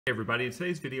Hey everybody, in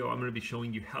today's video I'm going to be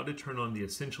showing you how to turn on the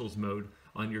Essentials mode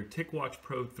on your TicWatch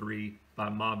Pro 3 by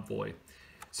Mobvoi.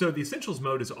 So the Essentials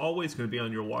mode is always going to be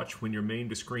on your watch when your main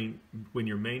display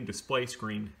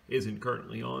screen isn't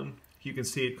currently on. You can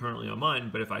see it currently on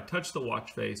mine, but if I touch the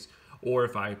watch face or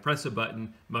if I press a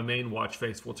button, my main watch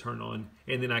face will turn on,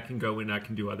 and then I can go in and I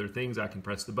can do other things. I can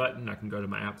press the button, I can go to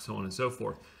my app, so on and so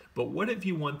forth. But what if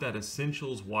you want that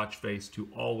Essentials watch face to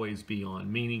always be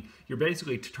on? Meaning you're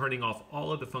basically turning off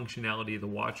all of the functionality of the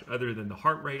watch other than the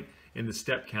heart rate and the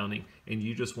step counting, and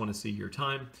you just want to see your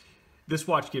time. This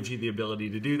watch gives you the ability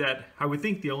to do that. I would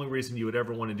think the only reason you would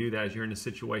ever want to do that is you're in a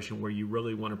situation where you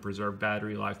really want to preserve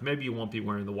battery life. Maybe you won't be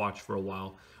wearing the watch for a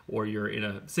while, or you're in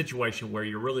a situation where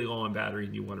you're really low on battery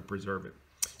and you want to preserve it.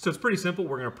 So it's pretty simple.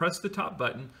 We're going to press the top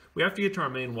button. We have to get to our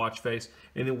main watch face,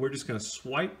 and then we're just going to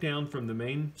swipe down from the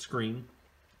main screen.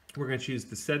 We're going to choose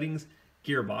the settings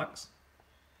gearbox,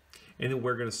 and then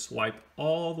we're going to swipe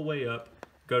all the way up,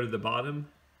 go to the bottom,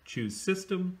 choose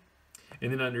system,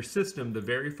 and then under system, the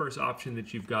very first option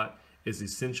that you've got is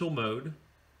essential mode.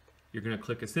 You're going to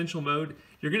click essential mode.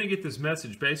 You're going to get this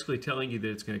message basically telling you that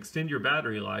it's going to extend your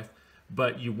battery life,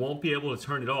 but you won't be able to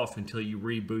turn it off until you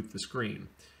reboot the screen.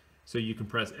 So you can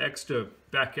press X to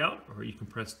back out, or you can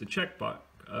press the check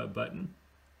button.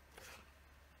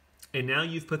 And now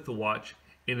you've put the watch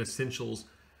in Essentials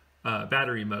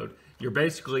battery mode. You're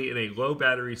basically in a low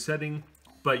battery setting,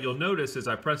 but you'll notice as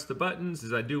I press the buttons,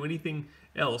 as I do anything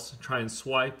else, try and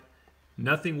swipe,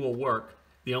 nothing will work.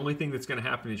 The only thing that's going to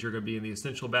happen is you're going to be in the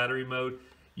essential battery mode.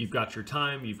 You've got your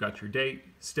time, you've got your date,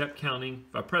 step counting.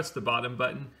 If I press the bottom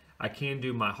button, I can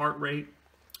do my heart rate,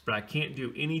 but I can't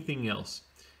do anything else.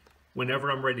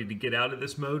 Whenever I'm ready to get out of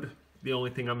this mode, the only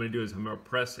thing I'm going to do is I'm going to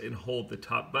press and hold the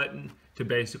top button to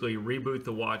basically reboot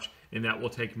the watch, and that will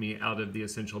take me out of the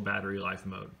essential battery life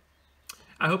mode.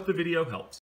 I hope the video helps.